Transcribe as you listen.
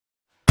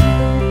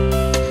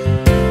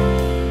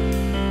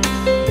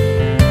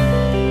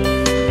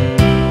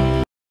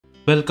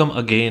Welcome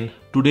again.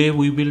 Today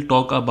we will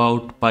talk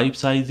about pipe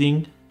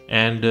sizing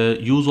and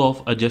use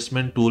of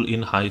adjustment tool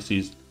in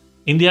HYSYS.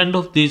 In the end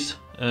of this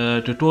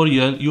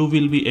tutorial, you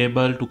will be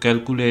able to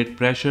calculate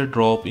pressure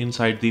drop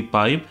inside the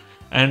pipe,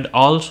 and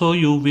also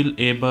you will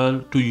able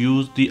to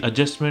use the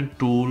adjustment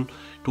tool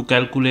to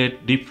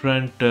calculate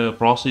different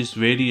process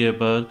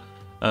variable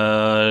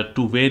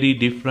to vary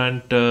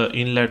different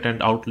inlet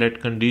and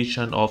outlet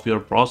condition of your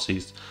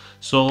process.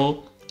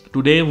 So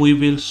today we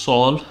will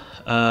solve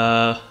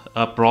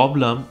a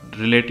problem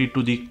related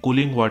to the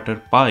cooling water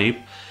pipe.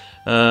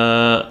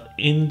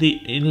 In the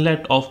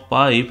inlet of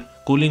pipe,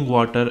 cooling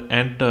water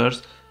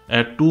enters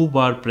at 2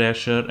 bar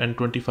pressure and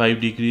 25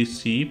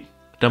 degrees C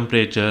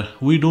temperature.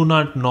 We do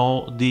not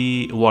know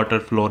the water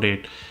flow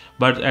rate,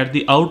 but at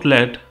the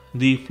outlet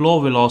the flow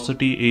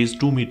velocity is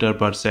 2 meter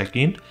per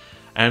second,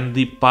 and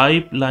the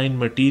pipeline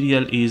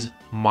material is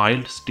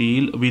mild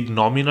steel with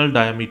nominal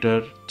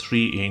diameter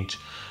 3 inch.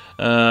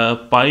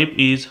 Pipe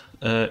is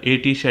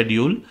 80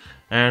 schedule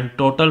and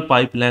total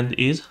pipe length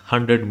is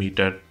 100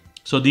 meter.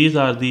 So these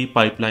are the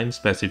pipeline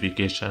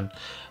specification.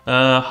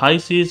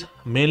 HYSYS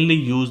mainly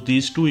use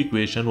these two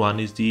equations. One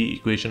is the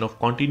equation of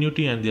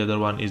continuity and the other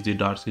one is the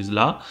Darcy's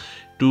law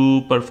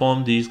to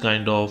perform these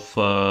kind of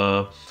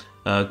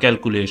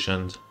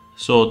calculations.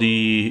 So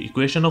the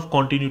equation of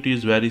continuity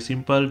is very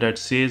simple, that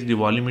says the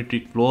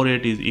volumetric flow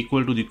rate is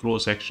equal to the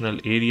cross-sectional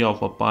area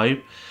of a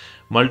pipe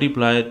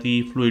multiply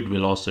the fluid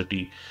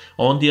velocity.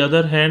 On the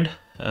other hand,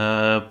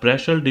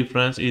 pressure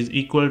difference is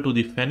equal to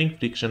the fanning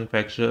friction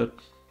factor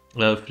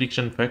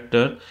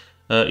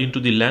into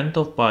the length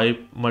of pipe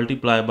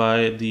multiplied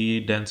by the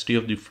density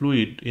of the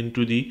fluid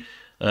into the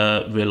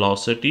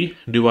velocity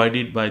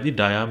divided by the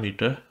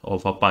diameter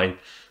of a pipe.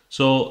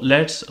 So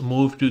let's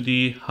move to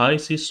the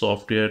HYSYS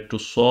software to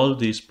solve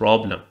this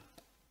problem.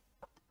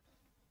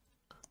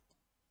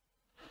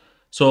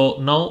 So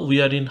now we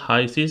are in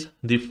HYSYS.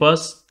 The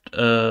first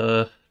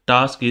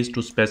task is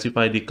to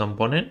specify the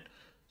component.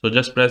 So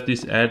just press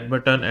this add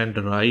button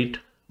and write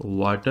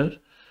water,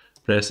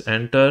 press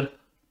enter,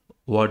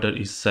 water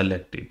is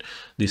selected.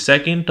 The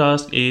second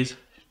task is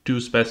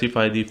to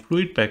specify the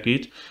fluid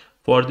package.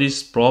 For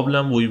this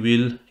problem we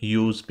will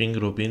use Ping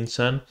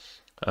Robinson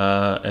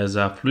as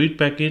a fluid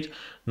package.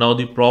 Now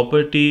the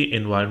property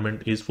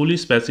environment is fully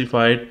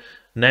specified.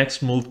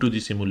 Next, move to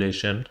the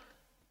simulation.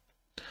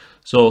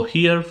 So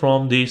here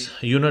from this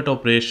unit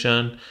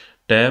operation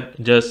tab,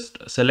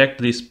 just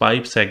select this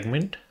pipe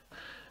segment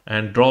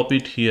and drop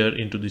it here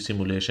into the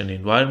simulation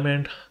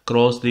environment.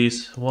 Cross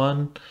this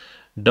one,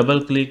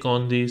 double click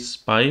on this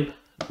pipe.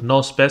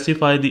 Now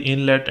specify the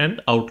inlet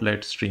and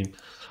outlet stream.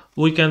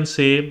 We can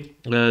say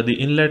the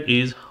inlet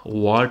is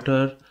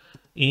water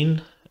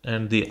in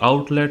and the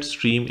outlet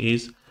stream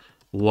is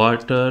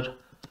water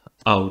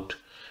out,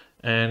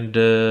 and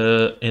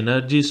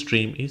energy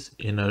stream is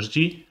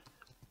energy.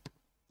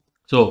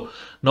 So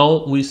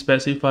now we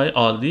specify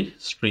all the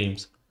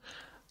streams.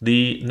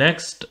 The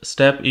next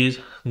step is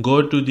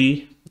go to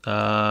the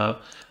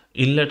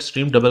inlet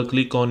stream, double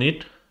click on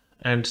it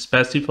and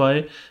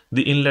specify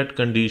the inlet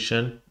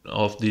condition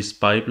of this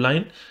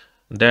pipeline,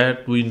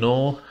 that we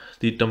know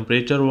the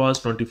temperature was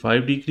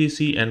 25 degrees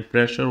C and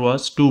pressure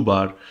was 2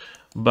 bar,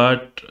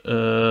 but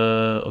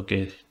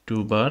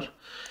 2 bar,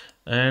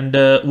 and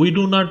we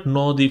do not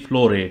know the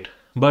flow rate.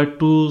 But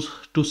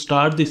to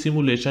start the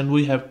simulation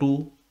we have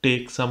to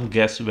take some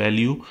guess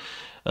value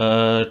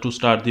to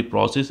start the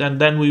process, and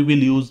then we will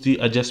use the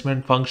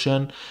adjustment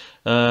function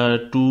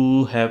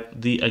to have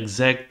the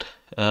exact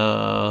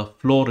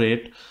flow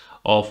rate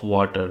of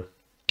water.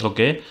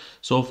 Okay,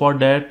 so for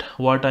that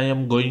what I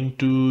am going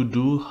to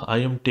do, I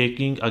am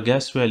taking a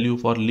guess value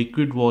for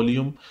liquid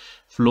volume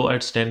flow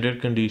at standard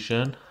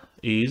condition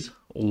is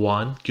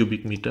 1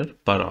 cubic meter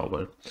per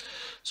hour.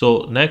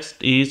 So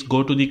next is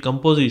go to the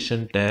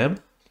composition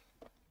tab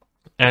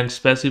and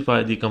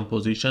specify the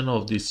composition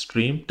of this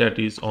stream, that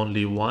is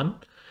only one.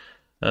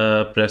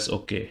 Press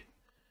OK.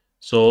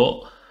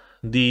 So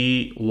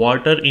the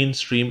water in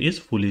stream is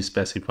fully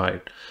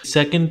specified.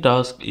 Second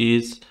task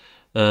is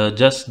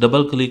just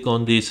double click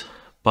on this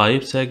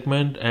pipe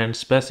segment and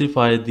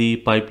specify the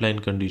pipeline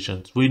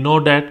conditions. We know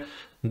that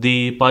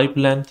the pipe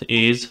length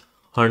is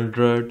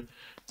 100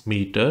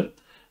 meter,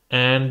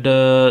 and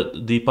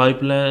the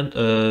pipeline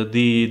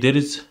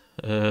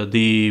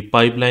the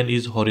pipeline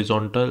is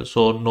horizontal,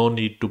 so no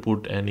need to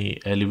put any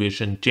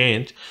elevation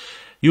change.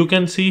 You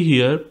can see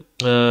here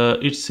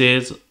it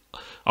says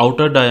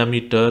outer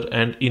diameter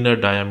and inner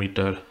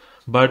diameter,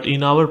 but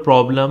in our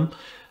problem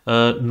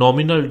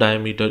nominal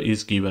diameter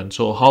is given.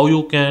 So how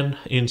you can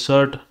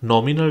insert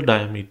nominal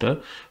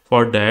diameter?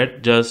 For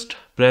that, just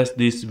press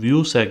this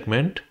view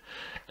segment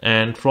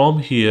and from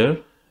here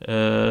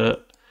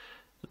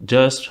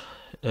just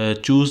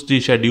choose the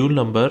schedule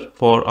number.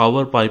 For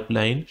our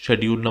pipeline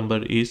schedule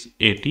number is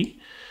 80,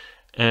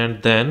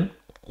 and then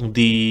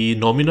the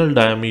nominal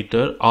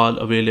diameter, all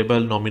available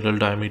nominal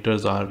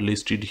diameters are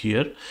listed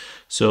here.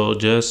 So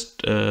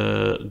just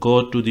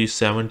go to the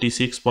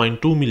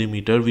 76.2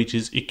 millimeter, which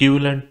is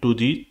equivalent to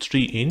the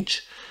 3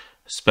 inch.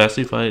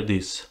 Specify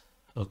this.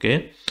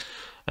 Okay,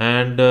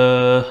 and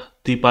the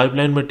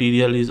pipeline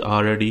material is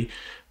already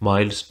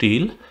mild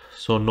steel,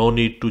 so no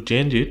need to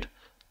change it.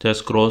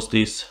 Just cross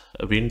this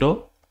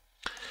window.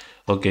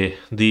 Okay,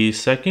 the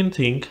second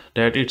thing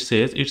that it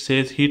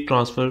says heat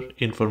transfer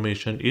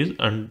information is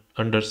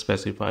under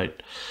specified.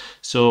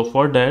 So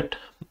for that,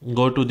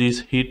 go to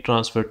this heat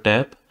transfer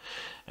tab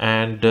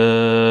and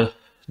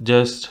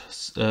just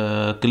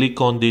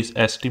click on this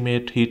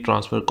estimate heat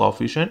transfer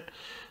coefficient.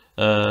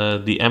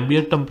 The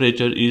ambient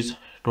temperature is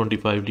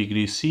 25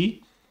 degrees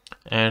C,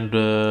 and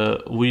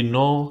we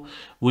know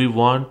we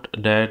want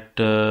that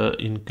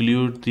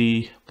include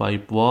the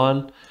pipe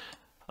wall,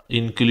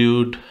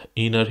 include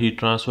inner heat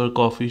transfer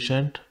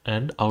coefficient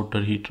and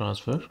outer heat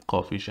transfer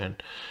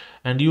coefficient.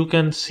 And you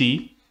can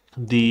see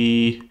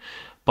the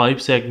pipe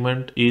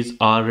segment is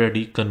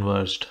already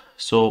converged.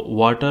 So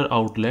water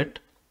outlet,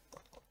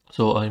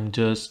 so I'm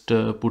just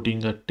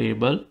putting a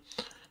table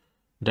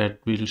that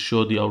will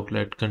show the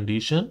outlet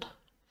condition.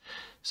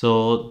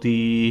 So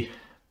the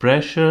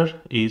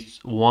pressure is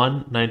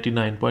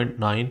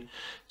 199.9.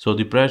 So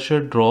the pressure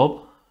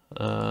drop,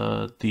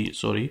 uh,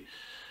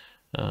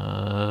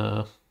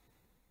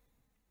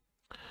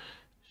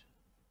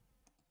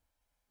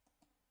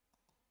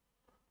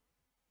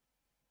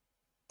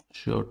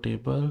 show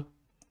table.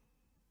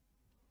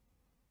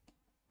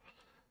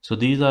 So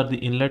these are the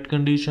inlet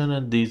condition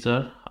and these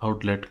are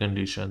outlet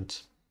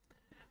conditions.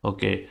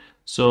 Okay,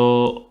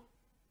 so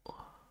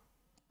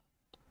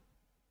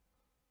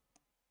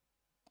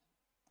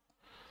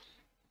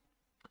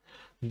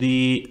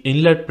the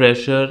inlet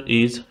pressure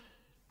is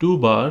 2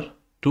 bar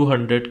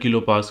 200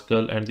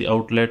 kilopascal and the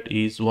outlet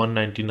is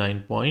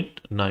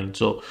 199.9.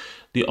 So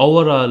the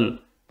overall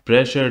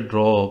pressure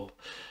drop,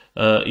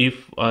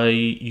 if I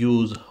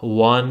use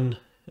 1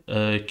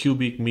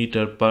 cubic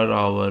meter per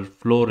hour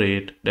flow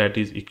rate, that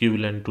is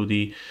equivalent to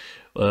the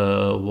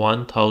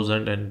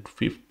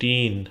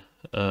 1015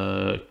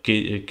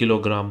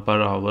 kilogram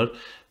per hour,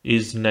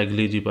 is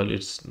negligible.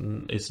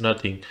 It's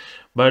nothing.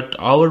 But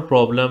our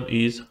problem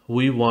is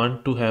we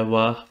want to have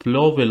a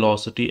flow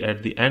velocity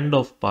at the end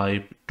of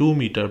pipe 2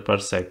 meter per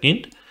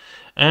second,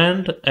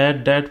 and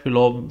at that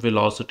flow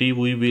velocity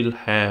we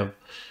have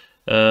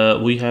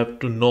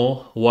to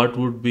know what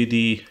would be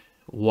the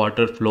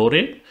water flow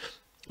rate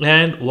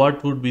and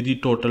what would be the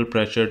total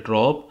pressure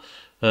drop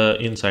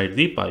inside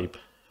the pipe.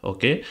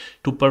 Okay,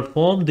 to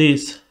perform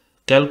this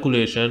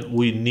calculation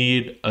we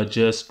need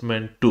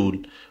adjustment tool.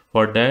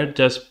 For that,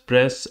 just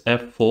press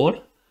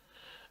F4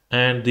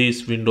 and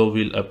this window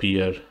will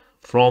appear.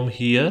 From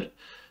here,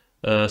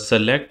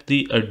 select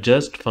the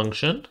adjust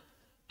function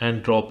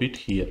and drop it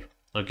here.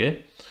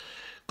 Okay,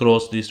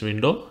 cross this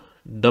window,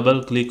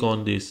 double click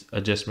on this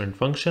adjustment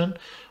function.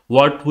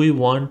 What we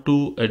want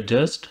to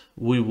adjust,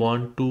 we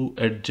want to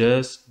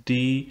adjust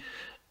the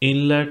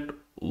inlet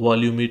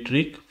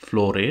volumetric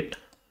flow rate.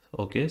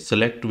 Okay,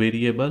 select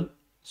variable.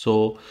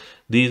 So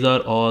these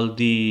are all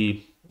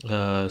the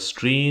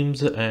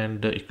streams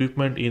and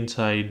equipment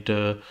inside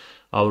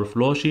our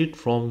flow sheet.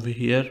 From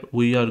here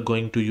we are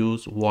going to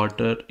use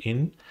water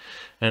in,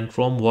 and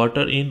from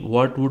water in,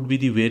 what would be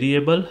the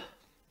variable?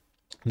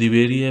 The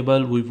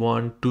variable we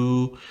want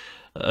to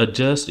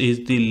adjust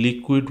is the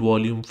liquid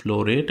volume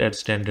flow rate at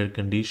standard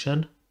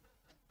condition.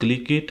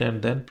 Click it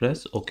and then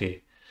press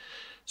OK.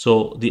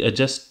 So the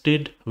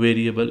adjusted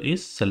variable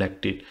is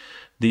selected.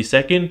 The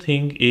second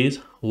thing is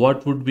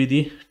what would be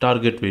the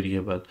target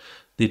variable.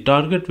 The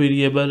target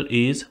variable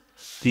is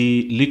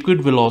the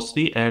liquid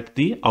velocity at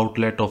the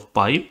outlet of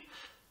pipe.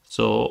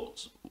 So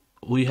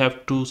we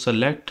have to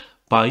select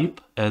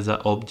pipe as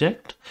an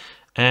object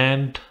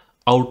and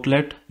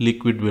outlet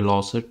liquid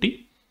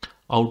velocity,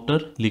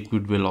 outer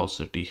liquid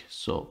velocity.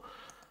 So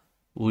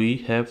we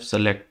have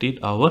selected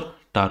our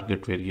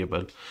target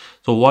variable.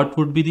 So what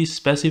would be the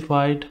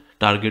specified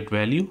target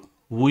value?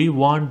 We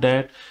want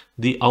that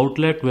the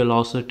outlet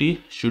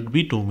velocity should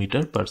be 2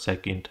 meter per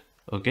second.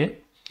 Okay,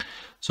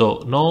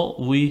 so now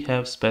we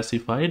have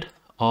specified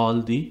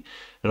all the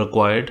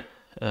required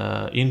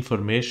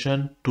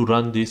information to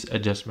run this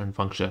adjustment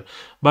function.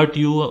 But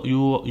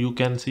you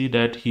can see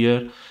that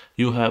here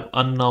you have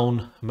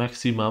unknown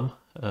maximum.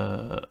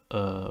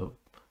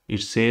 It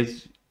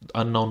says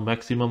unknown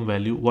maximum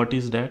value. What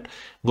is that?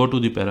 Go to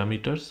the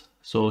parameters.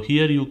 So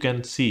here you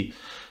can see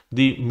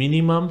the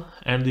minimum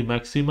and the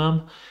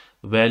maximum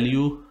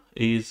value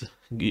is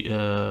you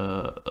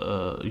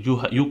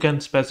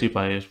can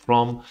specify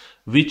from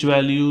which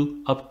value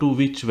up to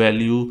which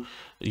value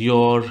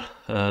your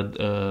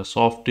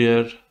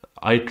software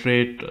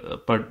iterate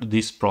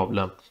this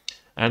problem,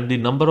 and the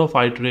number of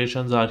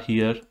iterations are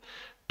here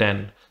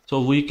 10.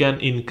 So we can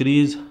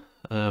increase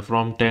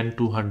from 10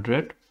 to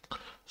 100.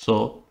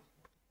 So,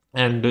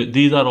 and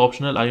these are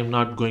optional. I am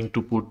not going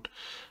to put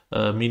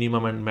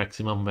minimum and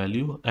maximum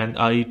value, and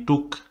I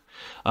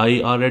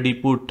already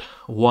put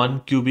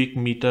 1 cubic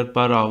meter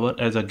per hour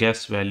as a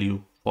guess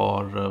value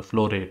for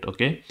flow rate.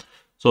 Okay,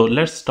 so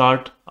let's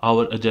start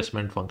our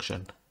adjustment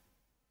function.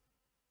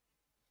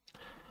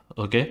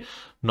 Okay,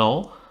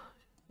 now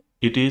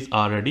it is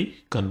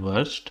already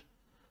converged.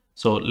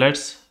 So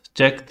let's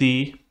check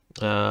the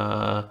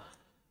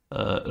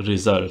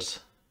results.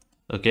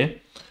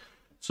 Okay,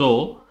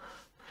 so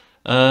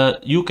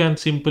you can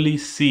simply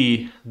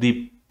see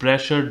the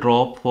pressure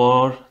drop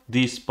for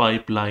this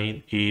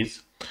pipeline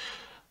is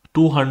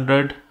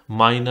 200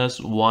 minus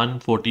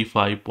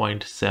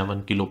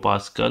 145.7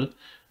 kilopascal.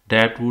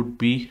 That would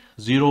be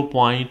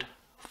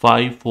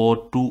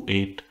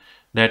 0.5428.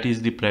 That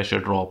is the pressure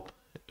drop.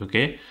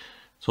 Okay,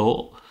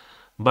 so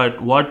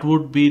but what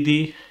would be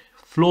the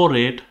flow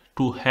rate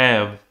to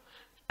have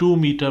 2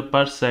 meter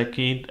per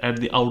second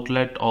at the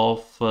outlet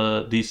of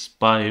this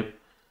pipe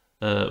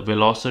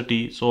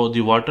velocity? So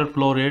the water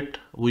flow rate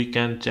we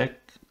can check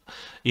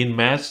in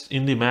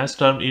the mass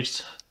term.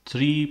 It's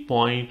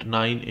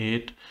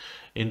 3.98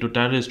 into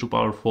 10 raised to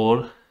power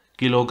 4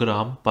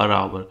 kilogram per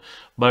hour,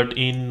 but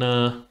in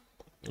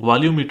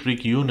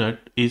volumetric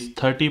unit is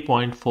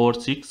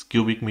 30.46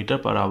 cubic meter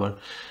per hour.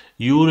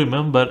 You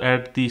remember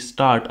at the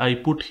start I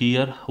put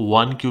here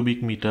 1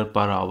 cubic meter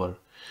per hour.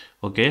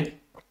 Okay,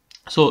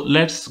 so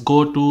let's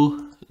go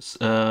to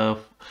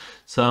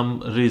some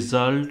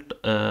result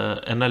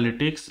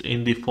analytics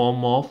in the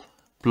form of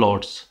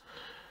plots.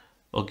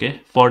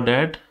 Okay, for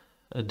that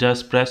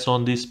just press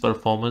on this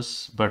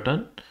performance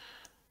button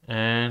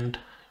and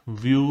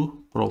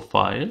view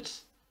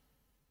profiles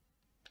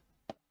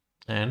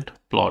and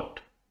plot.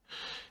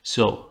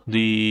 So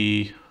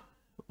I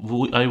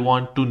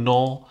want to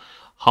know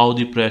how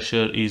the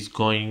pressure is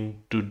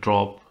going to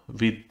drop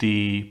with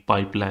the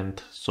pipe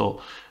length.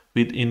 So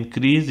with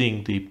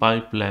increasing the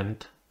pipe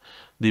length,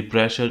 the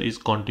pressure is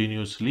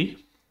continuously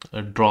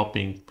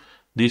dropping.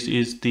 This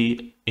is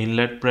the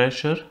inlet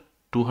pressure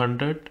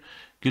 200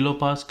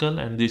 kilopascal,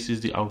 and this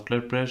is the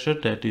outlet pressure,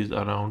 that is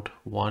around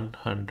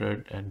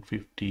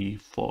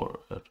 154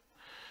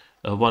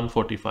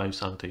 145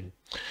 something.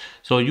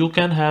 So you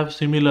can have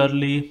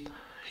similarly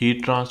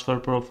heat transfer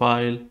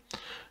profile,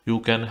 you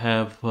can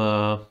have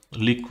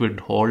liquid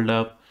hold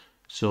up.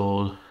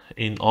 So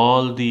in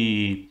all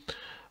the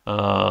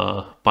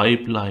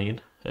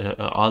pipeline,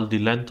 all the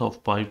length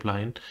of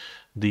pipeline,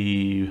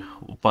 the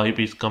pipe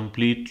is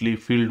completely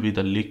filled with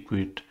a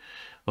liquid.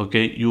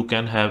 Okay, you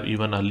can have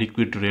even a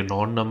liquid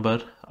Reynolds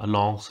number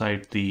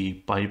alongside the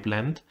pipe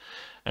length,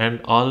 and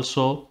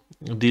also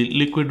the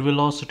liquid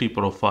velocity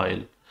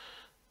profile.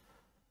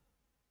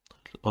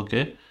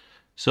 Okay,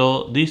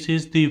 so this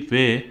is the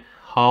way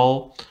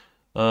how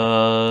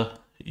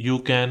you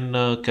can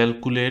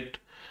calculate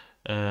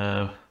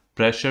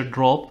pressure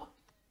drop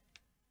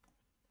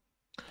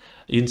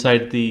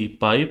inside the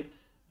pipe,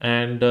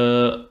 and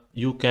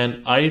you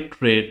can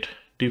iterate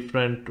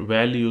different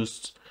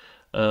values,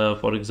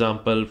 for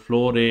example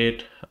flow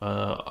rate.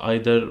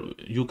 Either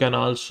you can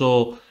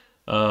also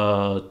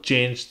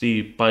change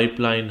the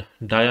pipeline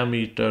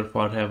diameter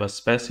for have a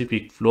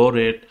specific flow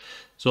rate.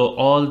 So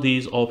all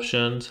these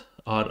options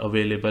are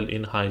available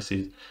in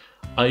HYSYS.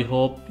 I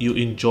hope you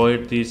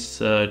enjoyed this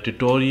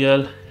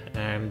tutorial,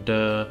 and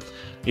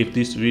if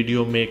this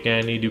video make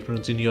any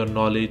difference in your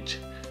knowledge,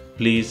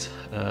 please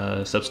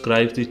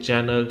subscribe the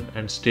channel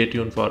and stay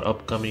tuned for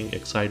upcoming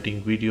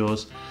exciting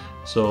videos.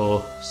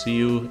 So see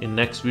you in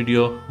next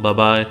video. Bye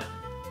bye.